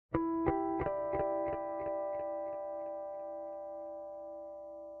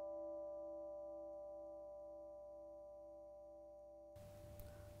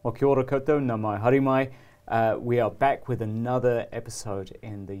O kia ora koutou, nā mai harimai. We are back with another episode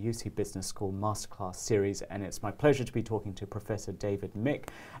in the UC Business School Masterclass series, and it's my pleasure to be talking to Professor David Mick.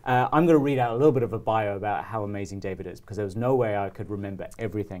 I'm going to read out a little bit of a bio about how amazing David is, because there was no way I could remember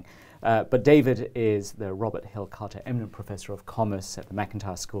everything. But David is the Robert Hill Carter Eminent Professor of Commerce at the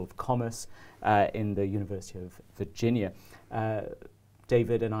McIntire School of Commerce in the University of Virginia.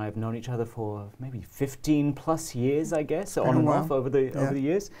 David and I have known each other for maybe 15 plus years, I guess, on and off over the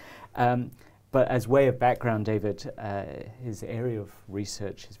years. But as way of background, David, his area of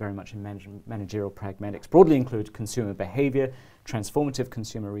research is very much in managerial pragmatics, broadly include consumer behavior, transformative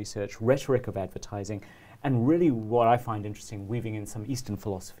consumer research, rhetoric of advertising, and really what I find interesting, weaving in some Eastern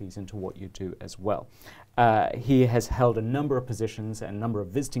philosophies into what you do as well. He has held a number of positions and a number of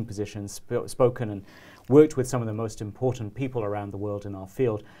visiting positions, spoken and worked with some of the most important people around the world in our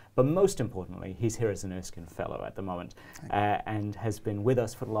field, but most importantly, he's here as an Erskine Fellow at the moment, and has been with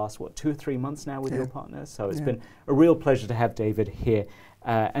us for the last, 2 or 3 months now with your partner. So it's been a real pleasure to have David here,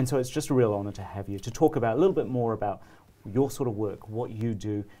 and so it's just a real honor to have you to talk about a little bit more about your sort of work, what you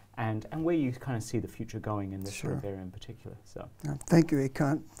do, and where you kind of see the future going in this sort of area in particular. So thank you,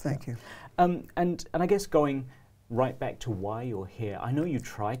 Ekant. Thank you. And I guess going right back to why you're here, I know you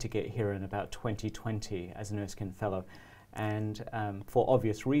tried to get here in about 2020 as an Erskine Fellow, and for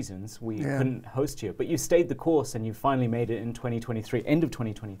obvious reasons we couldn't host you, but you stayed the course and you finally made it in 2023, end of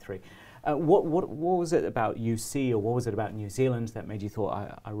 2023. What was it about UC, or what was it about New Zealand that made you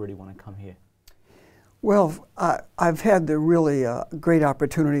thought, I really want to come here? Well, I've had the really great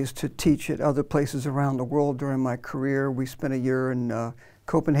opportunities to teach at other places around the world during my career. We spent a year in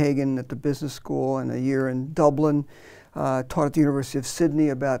Copenhagen at the business school and a year in Dublin, taught at the University of Sydney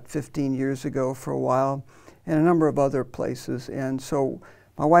about 15 years ago for a while, and a number of other places. And so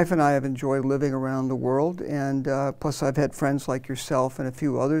my wife and I have enjoyed living around the world, and plus I've had friends like yourself and a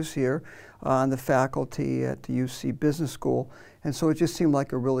few others here on the faculty at the UC Business School, and so it just seemed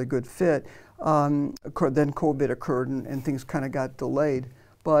like a really good fit. Then COVID occurred and things kind of got delayed.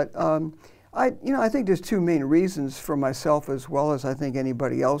 But I think there's two main reasons for myself, as well as I think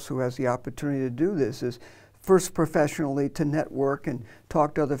anybody else who has the opportunity to do this, is first professionally to network and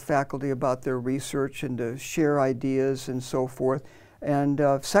talk to other faculty about their research and to share ideas and so forth. And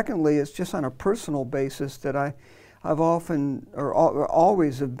secondly, it's just on a personal basis that I've often or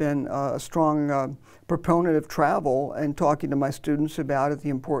always have been a strong proponent of travel and talking to my students about it, the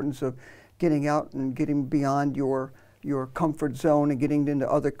importance of getting out and getting beyond your comfort zone and getting into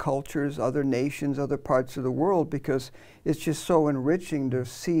other cultures, other nations, other parts of the world, because it's just so enriching to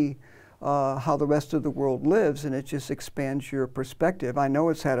see how the rest of the world lives, and it just expands your perspective. I know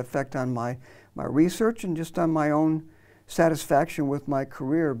it's had effect on my research and just on my own satisfaction with my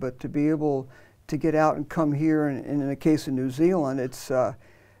career, but to be able to get out and come here, and in the case of New Zealand,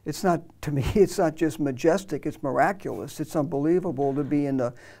 it's not, to me, it's not just majestic, it's miraculous. It's unbelievable to be in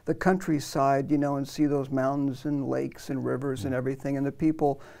the countryside, you know, and see those mountains and lakes and rivers and everything, and the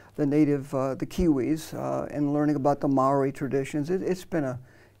people, the native, the Kiwis, and learning about the Maori traditions. It's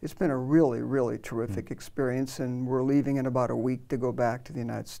been a really, really terrific experience, and we're leaving in about a week to go back to the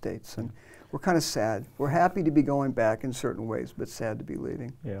United States. And we're kind of sad. We're happy to be going back in certain ways, but sad to be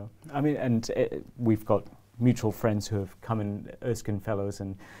leaving. Yeah, I mean, and we've got mutual friends who have come in Erskine Fellows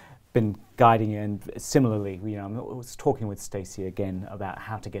and been guiding you, and similarly, you know, I was talking with Stacey again about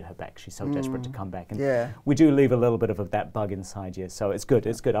how to get her back. She's so desperate to come back, and we do leave a little bit of that bug inside you, so it's good,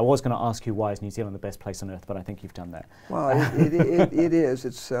 it's good. I was going to ask you, why is New Zealand the best place on earth, but I think you've done that. Well, it is.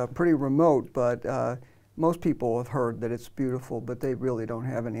 It's pretty remote, but most people have heard that it's beautiful, but they really don't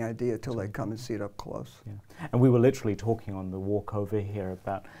have any idea till they come and see it up close. Yeah. And we were literally talking on the walk over here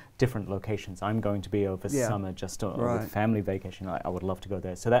about different locations. I'm going to be over summer just with family vacation. I would love to go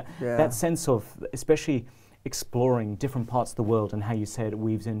there. So that sense of especially exploring different parts of the world and how you say it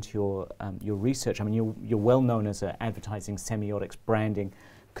weaves into your research. I mean, you're well known as an advertising, semiotics, branding,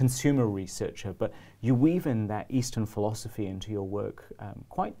 consumer researcher, but you weave in that Eastern philosophy into your work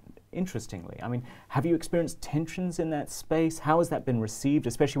quite interestingly. I mean, have you experienced tensions in that space? How has that been received,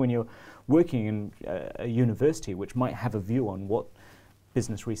 especially when you're working in a university which might have a view on what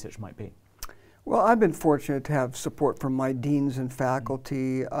business research might be? Well, I've been fortunate to have support from my deans and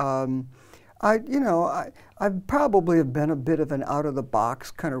faculty. I probably have been a bit of an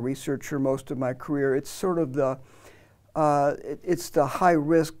out-of-the-box kind of researcher most of my career. It's sort of it's the high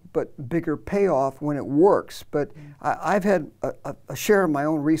risk but bigger payoff when it works. But I've had a share of my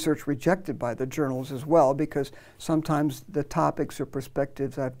own research rejected by the journals as well, because sometimes the topics or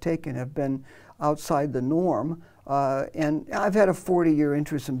perspectives I've taken have been outside the norm. And I've had a 40-year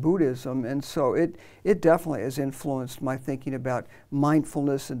interest in Buddhism, and so it definitely has influenced my thinking about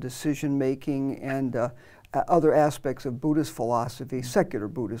mindfulness and decision-making and other aspects of Buddhist philosophy, secular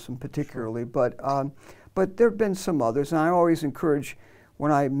Buddhism particularly. But there have been some others, and I always encourage,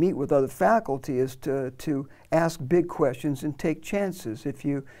 when I meet with other faculty, is to ask big questions and take chances. If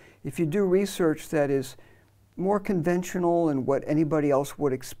you do research that is more conventional and what anybody else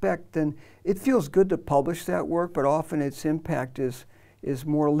would expect, then it feels good to publish that work, but often its impact is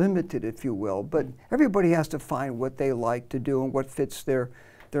more limited, if you will. But everybody has to find what they like to do and what fits their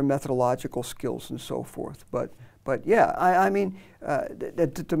methodological skills and so forth. But yeah, I mean,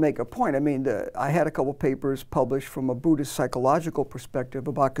 to make a point, I mean, I had a couple papers published from a Buddhist psychological perspective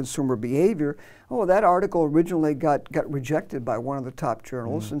about consumer behavior. Oh, that article originally got rejected by one of the top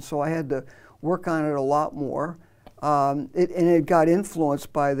journals, and so I had to work on it a lot more. And it got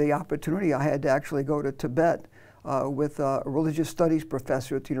influenced by the opportunity I had to actually go to Tibet with a religious studies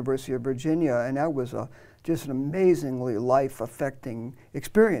professor at the University of Virginia, and that was just an amazingly life-affecting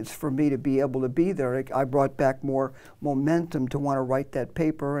experience for me to be able to be there. I brought back more momentum to want to write that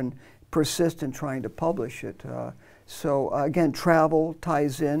paper and persist in trying to publish it. So again, travel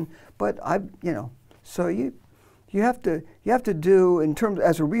ties in, but so you have to do, in terms,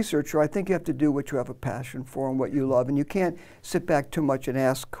 as a researcher, I think you have to do what you have a passion for and what you love, and you can't sit back too much and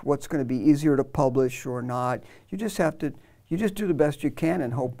ask what's going to be easier to publish or not. You just have to, you just do the best you can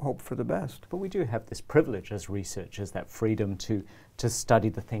and hope for the best. But we do have this privilege as researchers, that freedom to study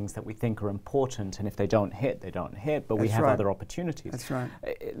the things that we think are important, and if they don't hit, they don't hit, but we have other opportunities. That's right.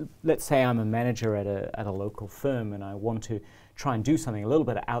 Let's say I'm a manager at a local firm and I want to try and do something a little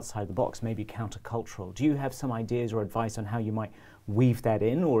bit outside the box, maybe countercultural. Do you have some ideas or advice on how you might weave that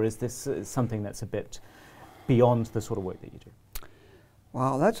in, or is this something that's a bit beyond the sort of work that you do?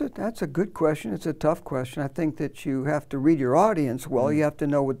 Wow, that's a good question. It's a tough question. I think that you have to read your audience well. You have to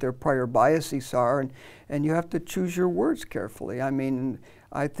know what their prior biases are, and you have to choose your words carefully. I mean,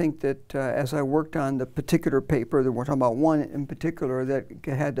 I think that as I worked on the particular paper, that we're talking about one in particular that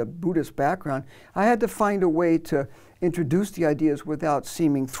had a Buddhist background, I had to find a way to introduce the ideas without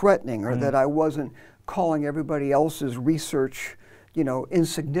seeming threatening, or that I wasn't calling everybody else's research,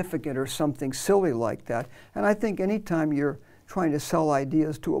 insignificant or something silly like that. And I think anytime you're trying to sell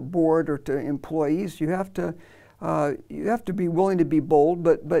ideas to a board or to employees, you have to be willing to be bold,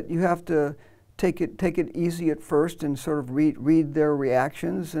 but you have to take it easy at first and sort of read their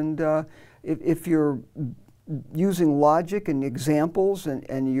reactions. And if you're using logic and examples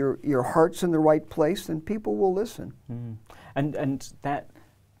and your heart's in the right place, then people will listen. And that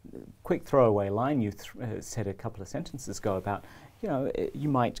quick throwaway line you said a couple of sentences ago about, you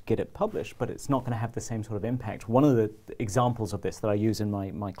might get it published, but it's not going to have the same sort of impact. One of the examples of this that I use in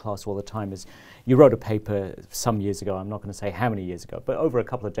my class all the time is, you wrote a paper some years ago, I'm not going to say how many years ago, but over a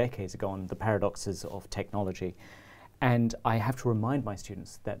couple of decades ago, on the paradoxes of technology. And I have to remind my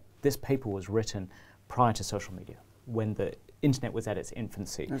students that this paper was written prior to social media, when the internet was at its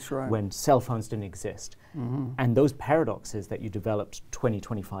infancy. That's right. When cell phones didn't exist. And those paradoxes that you developed 20,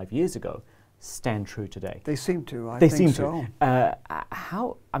 25 years ago stand true today. They seem to. I think seem so.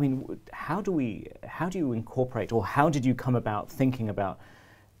 How do you incorporate, or how did you come about thinking about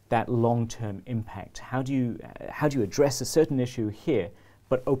that long-term impact? How do you address a certain issue here,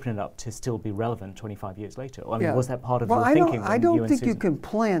 but open it up to still be relevant 25 years later? I mean, was that part of your thinking? I don't think you can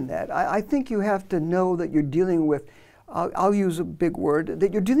plan that. I think you have to know that you're dealing with, I'll use a big word,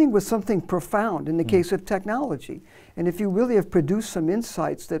 that you're dealing with something profound in the case of technology. And if you really have produced some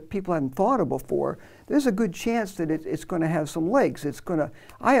insights that people haven't thought of before, there's a good chance that it's going to have some legs.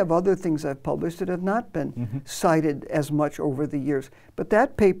 I have other things I've published that have not been cited as much over the years. But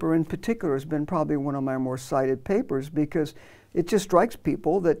that paper in particular has been probably one of my more cited papers, because it just strikes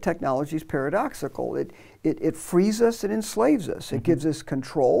people that technology is paradoxical. It frees us and enslaves us. It gives us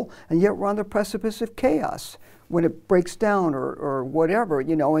control, and yet we're on the precipice of chaos when it breaks down or whatever,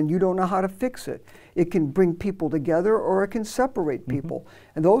 and you don't know how to fix it. It can bring people together, or it can separate people.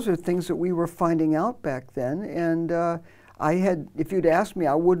 And those are things that we were finding out back then. And if you'd asked me,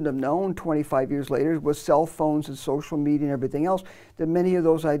 I wouldn't have known 25 years later, with cell phones and social media and everything else, that many of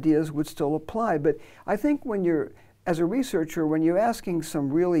those ideas would still apply. But I think as a researcher, when you're asking some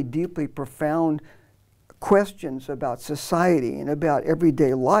really deeply profound questions about society and about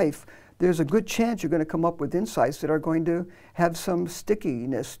everyday life, there's a good chance you're going to come up with insights that are going to have some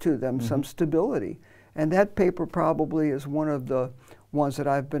stickiness to them, some stability. And that paper probably is one of the ones that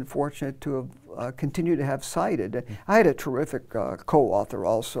I've been fortunate to have continued to have cited. I had a terrific co-author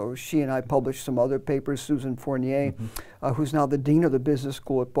also. She and I published some other papers. Susan Fournier, who's now the dean of the business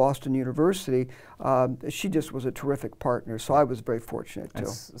school at Boston University, she just was a terrific partner, so I was very fortunate too.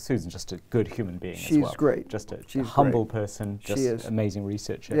 Susan's just a good human being as She's well. Great. Just a She's humble great. person, She just is. amazing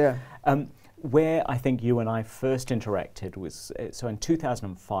researcher. Yeah. Where I think you and I first interacted was, so in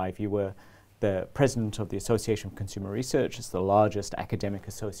 2005 you were the president of the Association of Consumer Research. It's the largest academic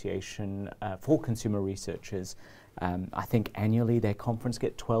association for consumer researchers. I think annually their conference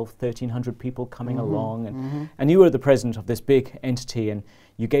get 1,300 people coming along. And you were the president of this big entity, and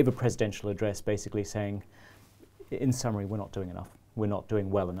you gave a presidential address basically saying, in summary, we're not doing enough. We're not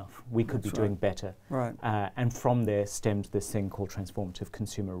doing well enough. We could be doing better. Right. And from there stemmed this thing called transformative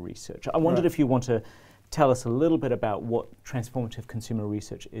consumer research. I wondered if you want to tell us a little bit about what transformative consumer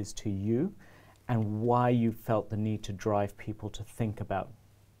research is to you, and why you felt the need to drive people to think about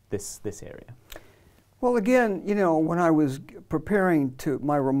this area. Well, again, you know, when I was preparing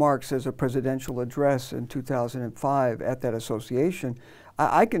my remarks as a presidential address in 2005 at that association,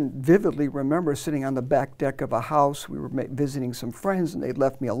 I can vividly remember sitting on the back deck of a house. We were visiting some friends, and they'd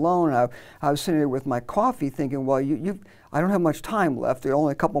left me alone. I was sitting there with my coffee thinking, well, I don't have much time left. There are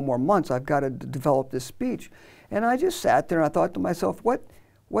only a couple more months. I've got to develop this speech. And I just sat there and I thought to myself, what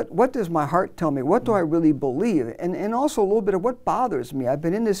does my heart tell me? What do I really believe? And also a little bit of what bothers me. I've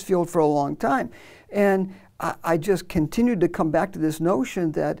been in this field for a long time. And I just continued to come back to this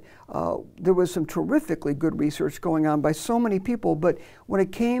notion that there was some terrifically good research going on by so many people, but when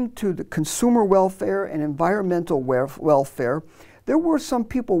it came to the consumer welfare and environmental welfare, there were some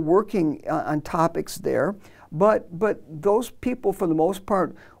people working on topics there, but those people, for the most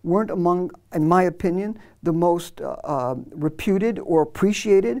part, weren't among, in my opinion, the most reputed or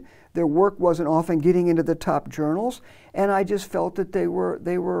appreciated. Their work wasn't often getting into the top journals, and I just felt that their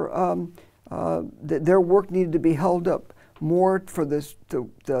work needed to be held up more for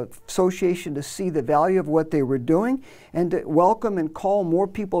the association to see the value of what they were doing, and to welcome and call more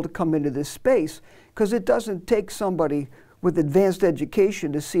people to come into this space, because it doesn't take somebody with advanced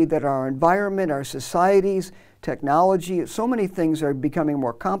education to see that our environment, our societies, technology, so many things are becoming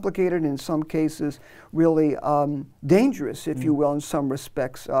more complicated, in some cases really dangerous, if you will, in some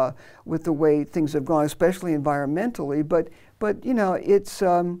respects, with the way things have gone, especially environmentally. But you know, it's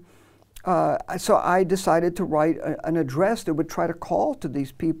so I decided to write an address that would try to call to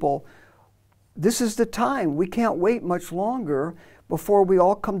these people. This is the time. We can't wait much longer before we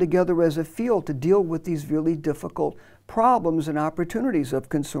all come together as a field to deal with these really difficult problems and opportunities of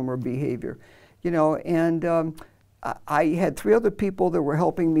consumer behavior. You know, and I had 3 other people that were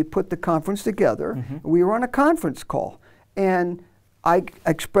helping me put the conference together. We were on a conference call, and I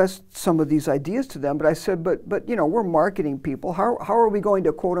expressed some of these ideas to them, but I said, but you know, we're marketing people. How are we going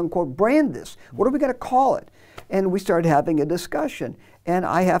to quote unquote brand this? What are we going to call it? And we started having a discussion. And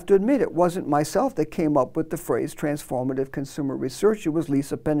I have to admit, it wasn't myself that came up with the phrase transformative consumer research. It was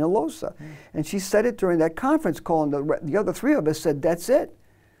Lisa Peñalosa. And she said it during that conference call, and the other 3 of us said, that's it.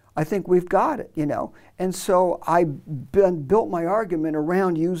 I think we've got it, you know. And so I built my argument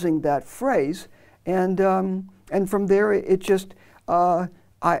around using that phrase, and from there it just, I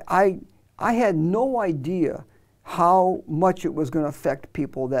had no idea how much it was going to affect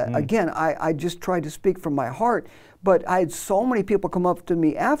people. That again, I just tried to speak from my heart, but I had so many people come up to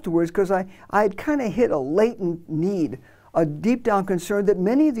me afterwards, because I had kind of hit a latent need, a deep down concern that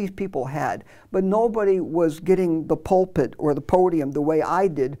many of these people had, but nobody was getting the pulpit or the podium the way I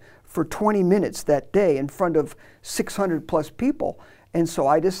did for 20 minutes that day in front of 600 plus people. And so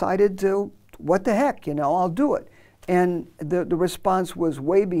I decided to, what the heck, you know, I'll do it. And the response was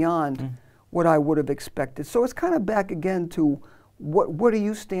way beyond what I would have expected. So it's kind of back again to what do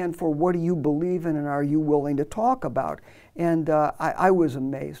you stand for, what do you believe in, and are you willing to talk about? And I was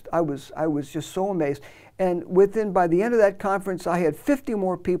amazed. I was just so amazed. And by the end of that conference, I had 50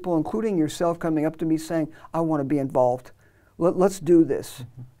 more people, including yourself, coming up to me saying, I want to be involved. Let's do this.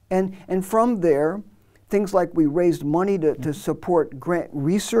 And from there, things like we raised money to support grant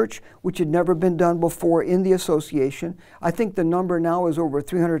research, which had never been done before in the association. I think the number now is over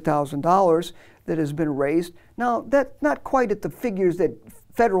 $300,000 that has been raised. Now, that's not quite at the figures that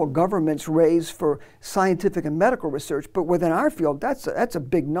federal governments raise for scientific and medical research, but within our field, that's a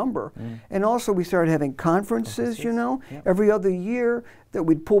big number. And also we started having conferences, you know, every other year, that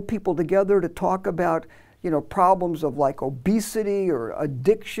we'd pull people together to talk about, you know, problems of like obesity or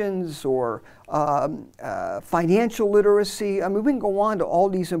addictions or financial literacy. I mean, we can go on to all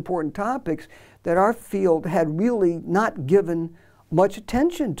these important topics that our field had really not given much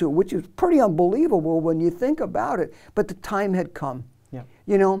attention to, which is pretty unbelievable when you think about it. But the time had come. Yeah.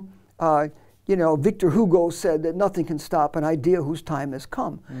 You know, Victor Hugo said that nothing can stop an idea whose time has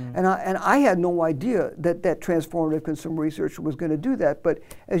come. And I had no idea that transformative consumer research was going to do that. But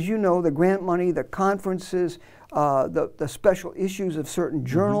as you know, the grant money, the conferences, the special issues of certain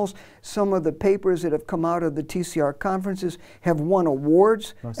journals, some of the papers that have come out of the TCR conferences have won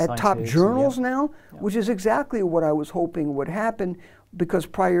awards at top journals now, which is exactly what I was hoping would happen, because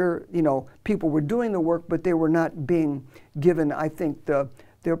prior, you know, people were doing the work, but they were not being given, I think, the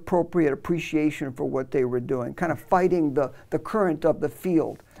appropriate appreciation for what they were doing, kind of fighting the current of the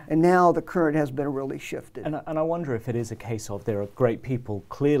field. And now the current has been really shifted. And I wonder if it is a case of there are great people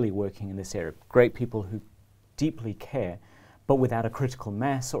clearly working in this area, great people who deeply care, but without a critical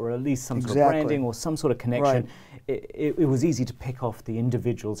mass or at least some sort of branding or some sort of connection. It was easy to pick off the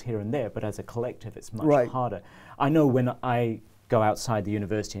individuals here and there, but as a collective it's much harder. I know when I go outside the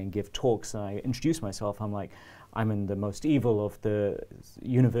university and give talks and I introduce myself, I'm like, I'm in the most evil of the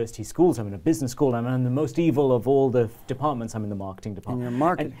university schools. I'm in a business school. I'm in the most evil of all the departments. I'm in the marketing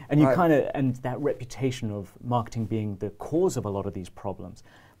department. And you kind of, and that reputation of marketing being the cause of a lot of these problems,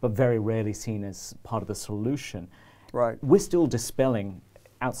 but very rarely seen as part of the solution. We're still dispelling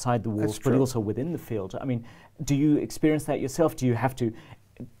outside the walls, but also within the field. I mean, do you experience that yourself? Do you have to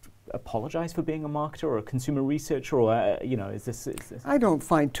apologize for being a marketer or a consumer researcher, or you know, is this? I don't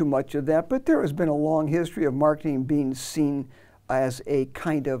find too much of that, but there has been a long history of marketing being seen as a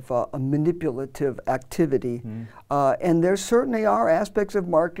kind of a manipulative activity, and there certainly are aspects of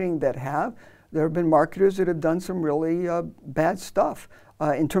marketing that have. There have been marketers that have done some really bad stuff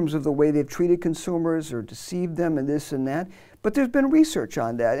in terms of the way they've treated consumers or deceived them and this and that. But there's been research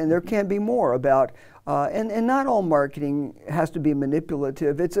on that, and there can be more about. And not all marketing has to be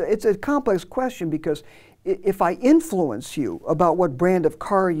manipulative. It's a complex question, because if I influence you about what brand of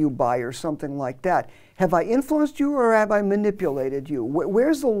car you buy or something like that, have I influenced you or have I manipulated you?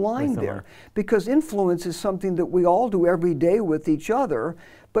 Where's the line there? Because influence is something that we all do every day with each other,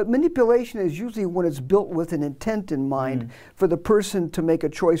 but manipulation is usually when it's built with an intent in mind for the person to make a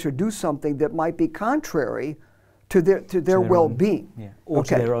choice or do something that might be contrary to their well-being. Or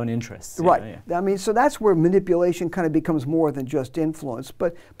to their own interests. I mean, so that's where manipulation kind of becomes more than just influence.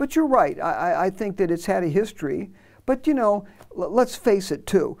 But you're right. I think that it's had a history. But, you know, let's face it,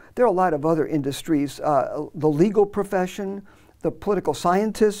 too. There are a lot of other industries. The legal profession, the political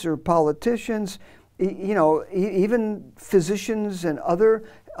scientists or politicians, you know, even physicians and other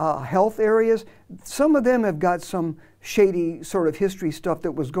health areas, some of them have got some shady sort of history stuff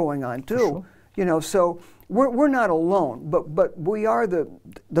that was going on, too. You know, so we're not alone, but we are the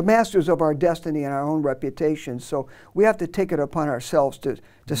masters of our destiny and our own reputation. So we have to take it upon ourselves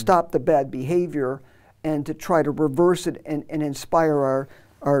to stop the bad behavior and to try to reverse it and inspire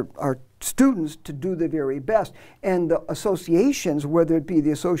our students to do the very best. And the associations, whether it be the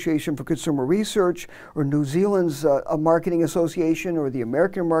Association for Consumer Research or New Zealand's Marketing Association or the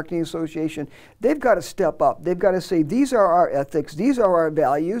American Marketing Association, they've got to step up. They've got to say, these are our ethics, these are our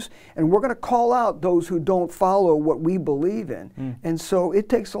values, and we're going to call out those who don't follow what we believe in. And so it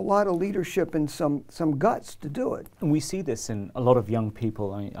takes a lot of leadership and some guts to do it. And we see this in a lot of young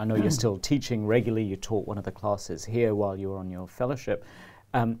people. I know you're still teaching regularly. You taught one of the classes here while you were on your fellowship.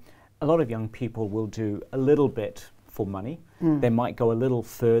 A lot of young people will do a little bit for money. They might go a little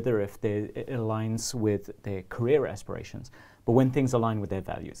further if it aligns with their career aspirations. But when things align with their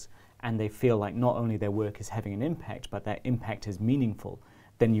values and they feel like not only their work is having an impact, but that impact is meaningful,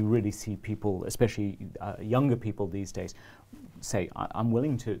 then you really see people, especially younger people these days, say, I'm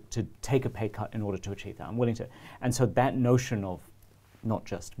willing to take a pay cut in order to achieve that. I'm willing to. And so that notion of not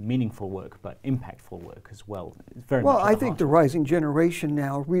just meaningful work, but impactful work as well. It's very much I think the rising generation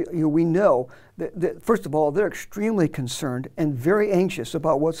now, we know that, first of all, they're extremely concerned and very anxious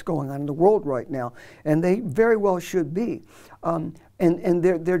about what's going on in the world right now, and they very well should be. And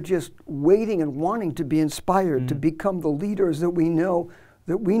they're just waiting and wanting to be inspired to become the leaders that we know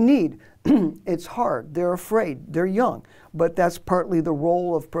that we need. It's hard. They're afraid. They're young. But that's partly the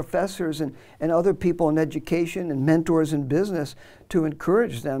role of professors and other people in education and mentors in business to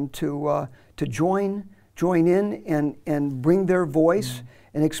encourage them to join in and bring their voice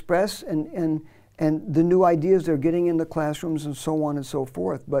and express and the new ideas they're getting in the classrooms and so on and so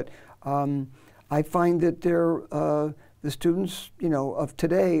forth. But I find that the students, you know, of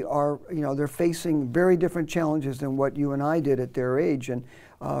today are, you know, they're facing very different challenges than what you and I did at their age, and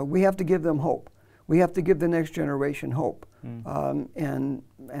we have to give them hope. We have to give the next generation hope, and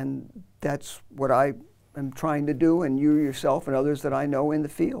that's what I am trying to do, and you yourself and others that I know in the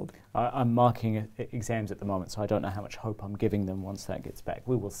field. I'm marking exams at the moment, so I don't know how much hope I'm giving them once that gets back.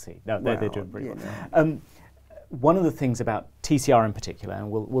 We will see. No, they're doing pretty well. One of the things about TCR in particular, and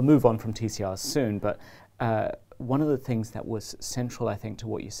we'll move on from TCR soon, but one of the things that was central, I think, to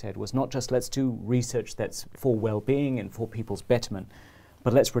what you said was not just let's do research that's for well-being and for people's betterment,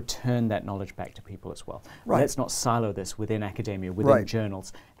 but let's return that knowledge back to people as well. Right. Let's not silo this within academia, within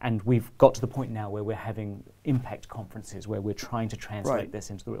journals. And we've got to the point now where we're having impact conferences, where we're trying to translate this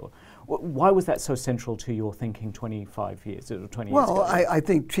into the real world. Why was that so central to your thinking 25 years or 20 years ago? Well, I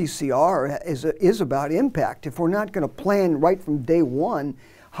think TCR is about impact. If we're not going to plan right from day one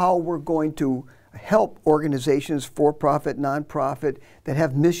how we're going to help organizations, for-profit, non-profit, that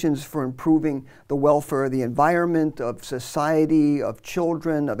have missions for improving the welfare of the environment, of society, of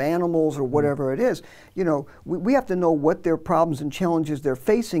children, of animals, or whatever it is. You know, we have to know what their problems and challenges they're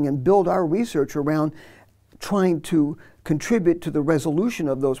facing and build our research around trying to contribute to the resolution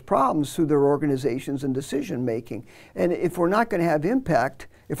of those problems through their organizations and decision making. And if we're not going to have impact,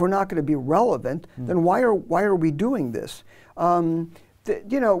 if we're not going to be relevant, then why are we doing this?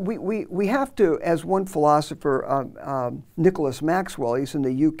 You know, we have to, as one philosopher, Nicholas Maxwell, he's in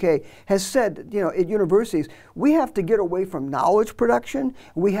the UK, has said, you know, at universities, we have to get away from knowledge production,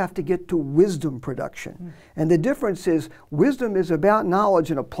 we have to get to wisdom production. And the difference is, wisdom is about knowledge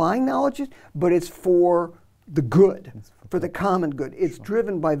and applying knowledge, but it's for the good, for the common good. It's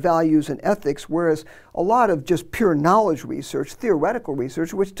driven by values and ethics, whereas a lot of just pure knowledge research, theoretical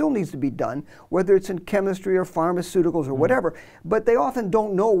research, which still needs to be done, whether it's in chemistry or pharmaceuticals or whatever, but they often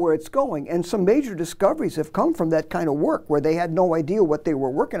don't know where it's going. And some major discoveries have come from that kind of work, where they had no idea what they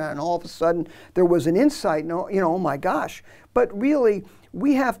were working on, and all of a sudden there was an insight, you know, oh my gosh. But really,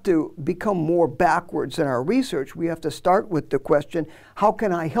 we have to become more backwards in our research. We have to start with the question, how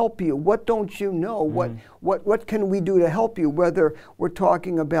can I help you? What don't you know? What can we do to help you? Whether we're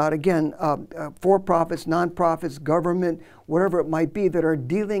talking about, again, for-profits, non-profits, government, whatever it might be, that are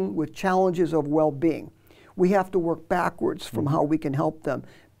dealing with challenges of well-being. We have to work backwards from how we can help them,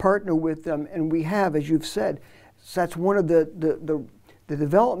 partner with them, and we have, as you've said, that's one of the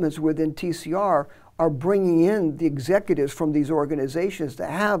developments within TCR are bringing in the executives from these organizations to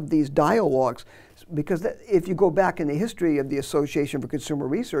have these dialogues, because if you go back in the history of the Association for Consumer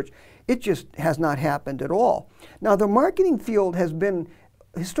Research, it just has not happened at all. Now, the marketing field has been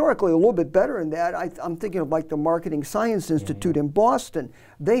historically a little bit better in that. I'm thinking of like the Marketing Science Institute in Boston.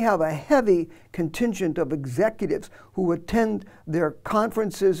 They have a heavy contingent of executives who attend their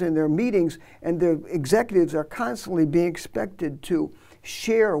conferences and their meetings, and the executives are constantly being expected to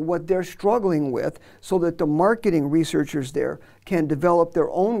share what they're struggling with so that the marketing researchers there can develop their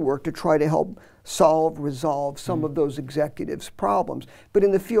own work to try to help resolve some of those executives' problems. But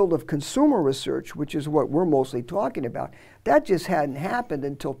in the field of consumer research, which is what we're mostly talking about, that just hadn't happened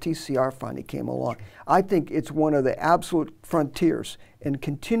until TCR finally came along. I think it's one of the absolute frontiers and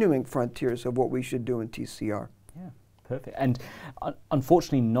continuing frontiers of what we should do in TCR. Yeah, perfect. And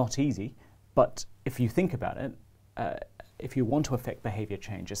unfortunately not easy, but if you think about it, if you want to affect behavior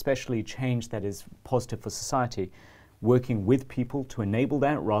change, especially change that is positive for society, working with people to enable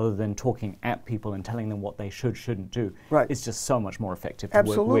that rather than talking at people and telling them what they shouldn't do is just so much more effective to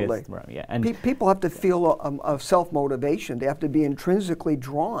work with. Right, yeah. And people have to feel a self-motivation. They have to be intrinsically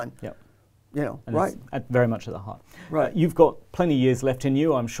drawn. Yep. You know, and it's very much at the heart. Right. You've got plenty of years left in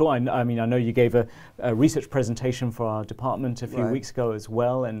you, I'm sure. I mean, I know you gave a research presentation for our department a few weeks ago as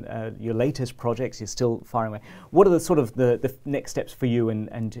well, and your latest projects, you're still firing away. What are the sort of the next steps for you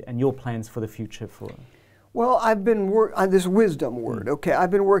and your plans for the future for? Well, I've been on this wisdom word. Okay,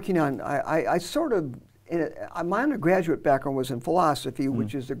 I've been working on. I sort of. My undergraduate background was in philosophy,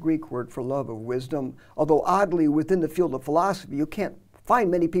 which is the Greek word for love of wisdom. Although oddly, within the field of philosophy, you can't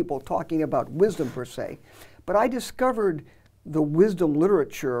find many people talking about wisdom per se. But I discovered the wisdom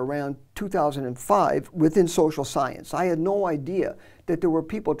literature around 2005 within social science. I had no idea that there were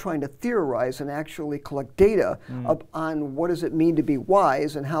people trying to theorize and actually collect data on what does it mean to be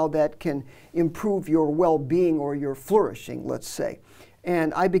wise and how that can improve your well-being or your flourishing, let's say.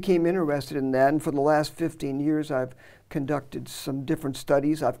 And I became interested in that, and for the last 15 years I've conducted some different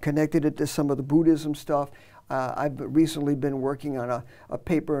studies. I've connected it to some of the Buddhism stuff. I've recently been working on a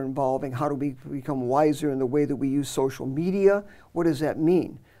paper involving how do we become wiser in the way that we use social media. What does that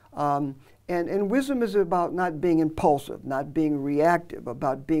mean? And wisdom is about not being impulsive, not being reactive,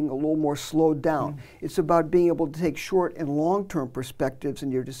 about being a little more slowed down. It's about being able to take short and long-term perspectives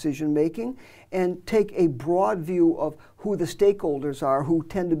in your decision making and take a broad view of who the stakeholders are who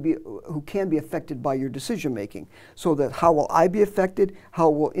can be affected by your decision making. So that how will I be affected? How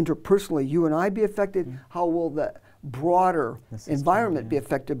will interpersonally you and I be affected? How will the broader environment be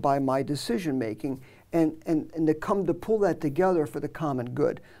affected by my decision making? And to come to pull that together for the common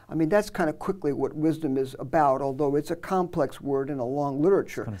good. I mean, that's kind of quickly what wisdom is about, although it's a complex word in a long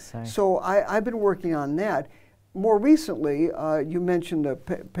literature. So I've been working on that. More recently, you mentioned a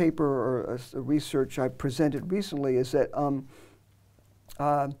paper or a research I presented recently, is that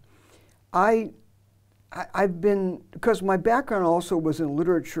I've been, because my background also was in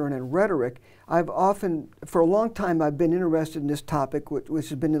literature and in rhetoric, I've often, for a long time, I've been interested in this topic, which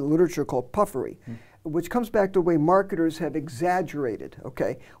has been in literature called puffery. Which comes back to the way marketers have exaggerated,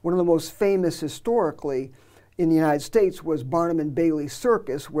 okay? One of the most famous historically in the United States was Barnum and Bailey's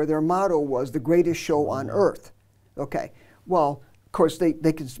Circus, where their motto was the greatest show on earth, okay? Well, of course, they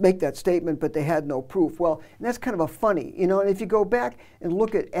could make that statement, but they had no proof. Well, and that's kind of a funny, you know, and if you go back and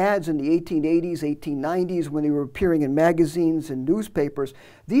look at ads in the 1880s, 1890s, when they were appearing in magazines and newspapers,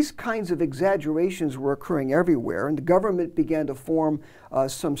 these kinds of exaggerations were occurring everywhere, and the government began to form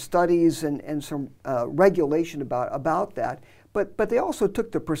some studies and some regulation about that. But they also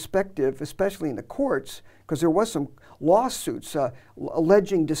took the perspective, especially in the courts, because there was some lawsuits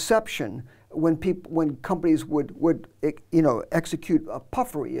alleging deception when companies would execute a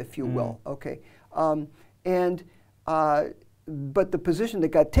puffery, if you will, okay. But the position that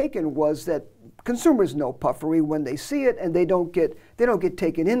got taken was that consumers know puffery when they see it, and they don't get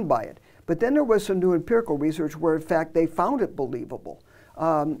taken in by it. But then there was some new empirical research where, in fact, they found it believable.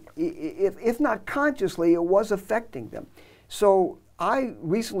 If not consciously, it was affecting them. So I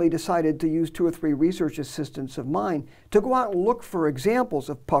recently decided to use 2 or 3 research assistants of mine to go out and look for examples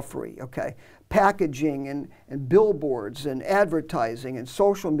of puffery, okay? Packaging and billboards and advertising and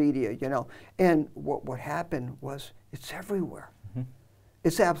social media, you know. And what happened was it's everywhere.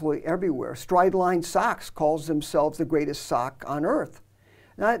 It's absolutely everywhere. Strideline Socks calls themselves the greatest sock on earth.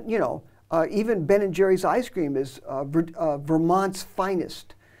 Not, you know, even Ben & Jerry's ice cream is Vermont's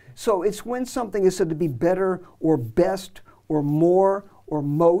finest. So it's when something is said to be better or best or more or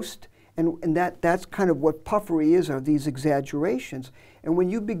most, and that's kind of what puffery is, are these exaggerations. And when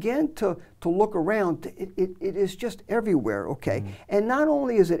you begin to look around, it is just everywhere, okay? And not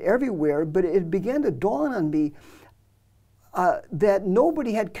only is it everywhere, but it began to dawn on me that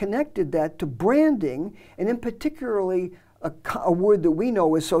nobody had connected that to branding, and in particularly a word that we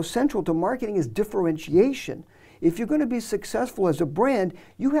know is so central to marketing is differentiation. If you're going to be successful as a brand,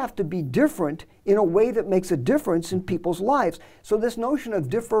 you have to be different in a way that makes a difference in people's lives. So this notion of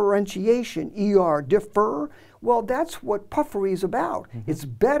differentiation, differ, well, that's what puffery is about. It's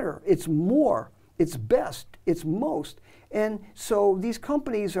better, it's more, it's best, it's most. And so these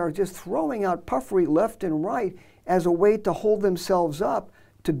companies are just throwing out puffery left and right as a way to hold themselves up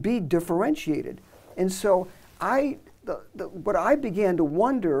to be differentiated. And so what I began to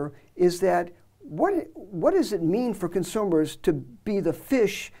wonder is that what does it mean for consumers to be the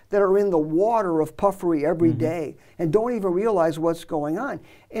fish that are in the water of puffery every day and don't even realize what's going on?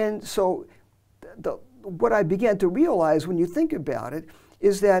 And so what I began to realize when you think about it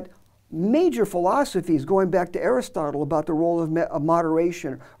is that major philosophies, going back to Aristotle about the role of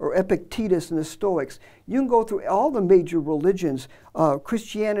moderation, or Epictetus and the Stoics, you can go through all the major religions,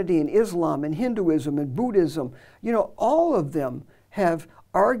 Christianity and Islam and Hinduism and Buddhism, you know, all of them have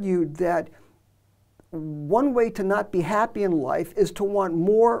argued that one way to not be happy in life is to want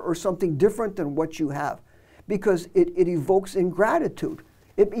more or something different than what you have, because it evokes ingratitude.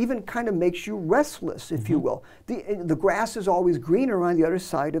 It even kind of makes you restless, if you will. The grass is always greener on the other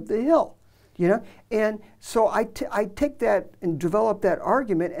side of the hill, you know? And so I take that and develop that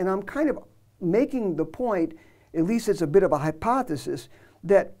argument, and I'm kind of making the point, at least it's a bit of a hypothesis,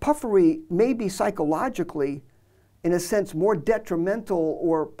 that puffery may be psychologically, in a sense, more detrimental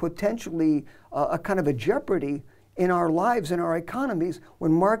or potentially a kind of a jeopardy in our lives and our economies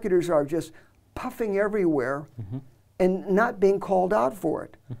when marketers are just puffing everywhere and not being called out for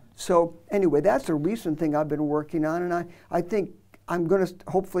it. So anyway, that's a recent thing I've been working on, and I think I'm going to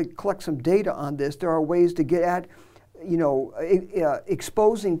hopefully collect some data on this. There are ways to get at, you know,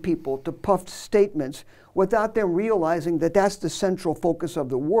 exposing people to puffed statements without them realizing that that's the central focus of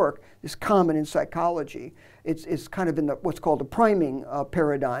the work. It's common in psychology. It's kind of in what's called the priming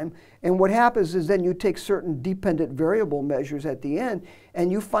paradigm. And what happens is then you take certain dependent variable measures at the end,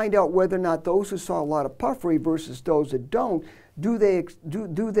 and you find out whether or not those who saw a lot of puffery versus those that don't do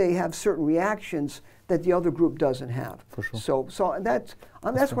they have certain reactions that the other group doesn't have? For sure. So that's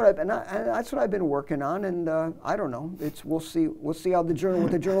what I've been working on, and I don't know. We'll see what the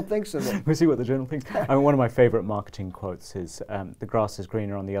journal thinks of it. We'll see what the journal thinks. I mean, one of my favorite marketing quotes is, "The grass is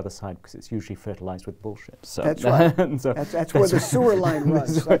greener on the other side because it's usually fertilized with bullshit." So that's right. So that's where the sewer line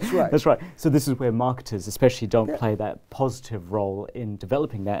runs. That's right. That's right. So this is where marketers, especially, don't play that positive role in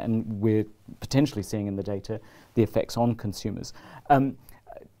developing that, and we're potentially seeing in the data the effects on consumers.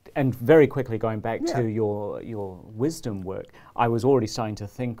 And very quickly, going back to your wisdom work, I was already starting to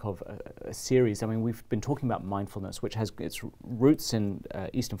think of a series. I mean, we've been talking about mindfulness, which has its roots in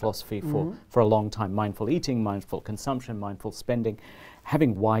Eastern philosophy for a long time. Mindful eating, mindful consumption, mindful spending,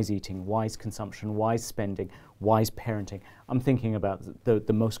 having wise eating, wise consumption, wise spending, wise parenting. I'm thinking about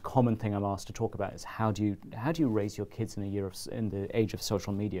the most common thing I'm asked to talk about is how do you raise your kids in the age of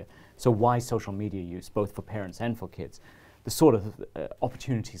social media? So wise social media use, both for parents and for kids. The sort of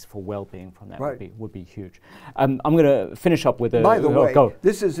opportunities for well-being from that would be huge. I'm going to finish up with a... By the way,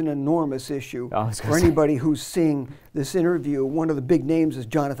 this is an enormous issue for anybody who's seeing this interview. One of the big names is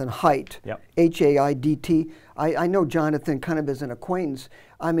Jonathan Haidt, H-A-I-D-T. I know Jonathan kind of as an acquaintance.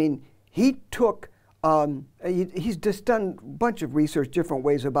 I mean, he took... he's just done a bunch of research different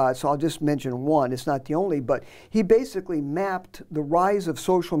ways about it, so I'll just mention one. It's not the only, but he basically mapped the rise of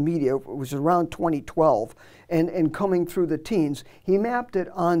social media, which was around 2012, and coming through the teens. He mapped it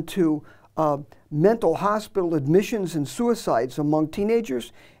onto mental hospital admissions and suicides among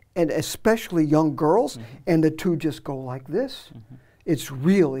teenagers, and especially young girls, and the two just go like this. It's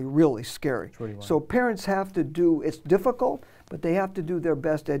really, really scary. It's really so parents have to do, it's difficult, but they have to do their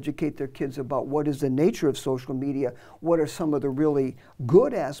best to educate their kids about what is the nature of social media, what are some of the really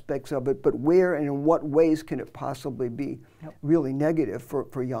good aspects of it, but where and in what ways can it possibly be really negative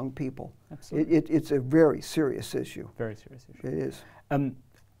for young people. Absolutely. It's a very serious issue. Very serious issue. It is.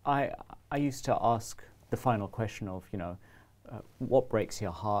 I used to ask the final question of, what breaks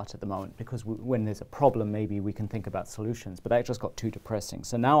your heart at the moment? Because when there's a problem, maybe we can think about solutions, but that just got too depressing.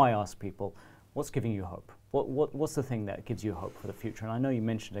 So now I ask people, what's giving you hope? What's the thing that gives you hope for the future? And I know you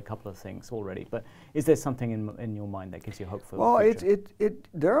mentioned a couple of things already, but is there something in your mind that gives you hope for the future? Well,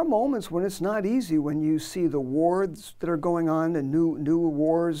 there are moments when it's not easy, when you see the wars that are going on, the new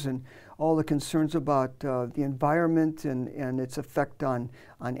wars, and all the concerns about the environment and its effect on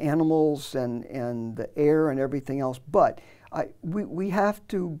animals and the air and everything else. But we have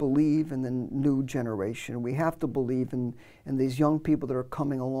to believe in the new generation. We have to believe in these young people that are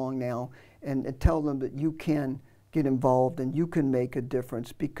coming along now, and tell them that you can get involved and you can make a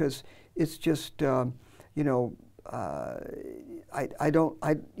difference, because it's just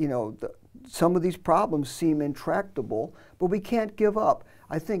some of these problems seem intractable, but we can't give up.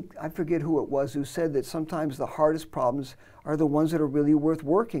 I forget who it was who said that sometimes the hardest problems are the ones that are really worth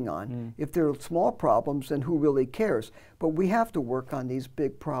working on. If they're small problems, then who really cares? But we have to work on these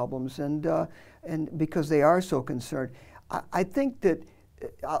big problems, and because they are so concerned. I think that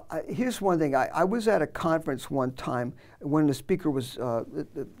here's one thing. I was at a conference one time when the speaker was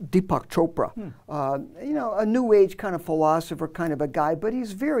Deepak Chopra, a new age kind of philosopher, kind of a guy, but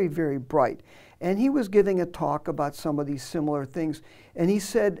he's very, very bright. And he was giving a talk about some of these similar things, and he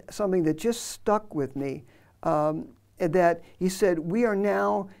said something that just stuck with me, that he said, we are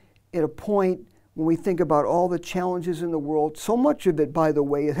now at a point when we think about all the challenges in the world. So much of it, by the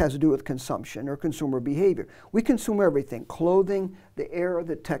way, it has to do with consumption or consumer behavior. We consume everything: clothing, the air,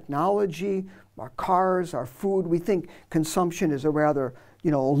 the technology, our cars, our food. We think consumption is a rather,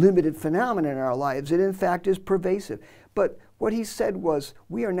 limited phenomenon in our lives. It, in fact, is pervasive. But what he said was,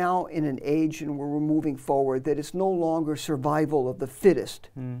 we are now in an age, and we're moving forward, that it's no longer survival of the fittest.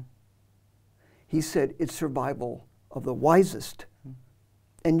 He said it's survival of the wisest.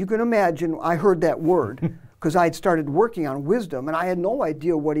 And you can imagine, I heard that word because I had started working on wisdom, and I had no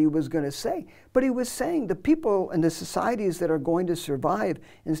idea what he was going to say. But he was saying the people and the societies that are going to survive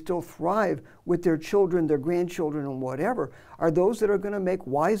and still thrive with their children, their grandchildren, and whatever, are those that are going to make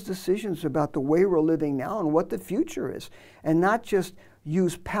wise decisions about the way we're living now and what the future is, and not just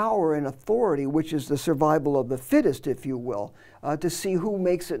use power and authority, which is the survival of the fittest, if you will, to see who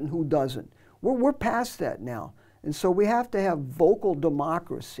makes it and who doesn't. We're past that now. And so we have to have vocal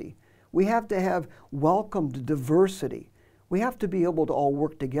democracy. We have to have welcomed diversity. We have to be able to all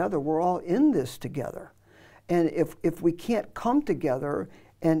work together. We're all in this together. And if we can't come together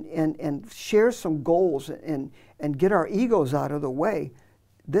and share some goals and get our egos out of the way,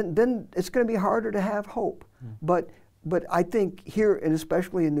 then it's going to be harder to have hope. But but I think here, and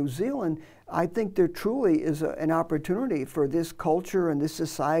especially in New Zealand, I think there truly is an opportunity for this culture and this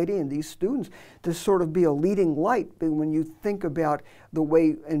society and these students to sort of be a leading light. But when you think about the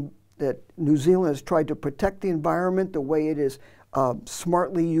way that New Zealand has tried to protect the environment, the way it is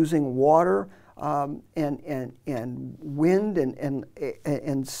smartly using water and wind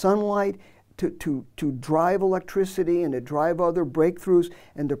and sunlight to drive electricity and to drive other breakthroughs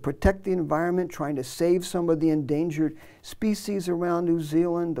and to protect the environment, trying to save some of the endangered species around New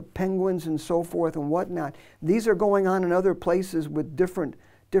Zealand, the penguins and so forth and whatnot. These are going on in other places with different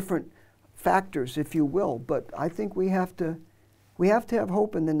factors, if you will. But I think we have to have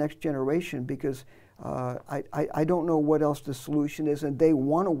hope in the next generation, because I don't know what else the solution is, and they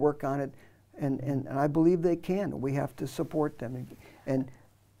want to work on it, and I believe they can. We have to support them and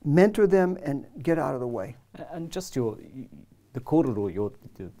mentor them and get out of the way. And just the kōrero,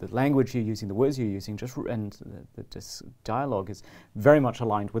 the language you're using, the words you're using, and this dialogue is very much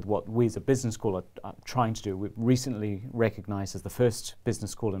aligned with what we as a business school are trying to do. We've recently recognized as the first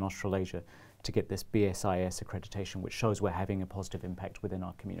business school in Australasia to get this BSIS accreditation, which shows we're having a positive impact within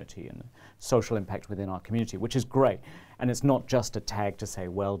our community and a social impact within our community, which is great. And it's not just a tag to say,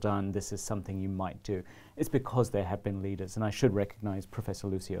 well done, this is something you might do. It's because there have been leaders. And I should recognize Professor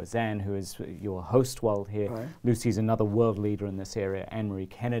Lucy Ozanne, who is your host while here. Right. Lucy's another world leader in this area. Anne-Marie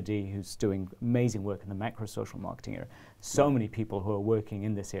Kennedy, who's doing amazing work in the macro social marketing area. So many people who are working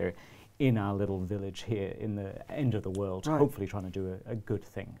in this area, in our little village here in the end of the world, right, hopefully trying to do a good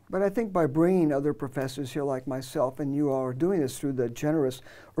thing. But I think by bringing other professors here like myself, and you all are doing this through the generous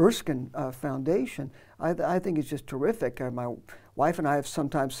Erskine Foundation, I think it's just terrific. My wife and I have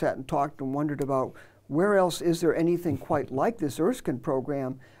sometimes sat and talked and wondered about where else is there anything quite like this Erskine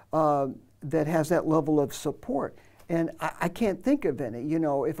program that has that level of support. And I can't think of any. You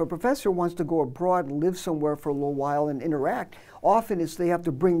know, if a professor wants to go abroad and live somewhere for a little while and interact, often they have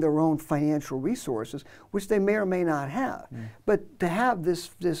to bring their own financial resources, which they may or may not have. Mm. But to have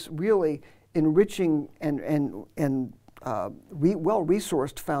this really enriching and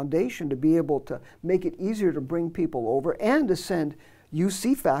well-resourced foundation to be able to make it easier to bring people over and to send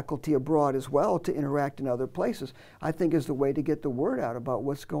UC faculty abroad as well to interact in other places, I think is the way to get the word out about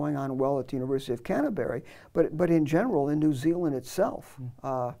what's going on well at the University of Canterbury, but in general in New Zealand itself.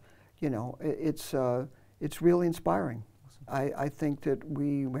 You know, it's really inspiring. Awesome. I think that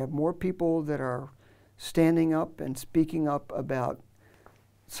we have more people that are standing up and speaking up about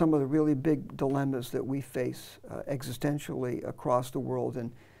some of the really big dilemmas that we face existentially across the world,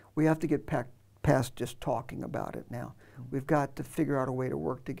 and we have to get past just talking about it now. We've got to figure out a way to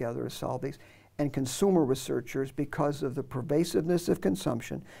work together to solve these. And consumer researchers, because of the pervasiveness of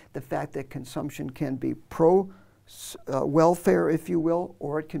consumption, the fact that consumption can be pro-welfare, if you will,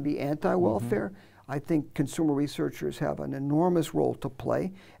 or it can be anti-welfare, I think consumer researchers have an enormous role to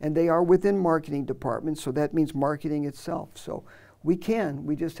play, and they are within marketing departments, so that means marketing itself. So we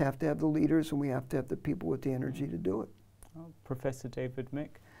just have to have the leaders, and we have to have the people with the energy to do it. Well, Professor David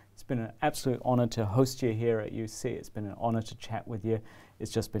Mick, it's been an absolute honor to host you here at UC. It's been an honor to chat with you. It's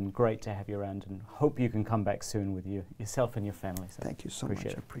just been great to have you around, and hope you can come back soon with yourself and your family. So thank you so much. I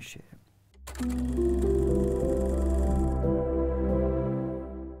appreciate it.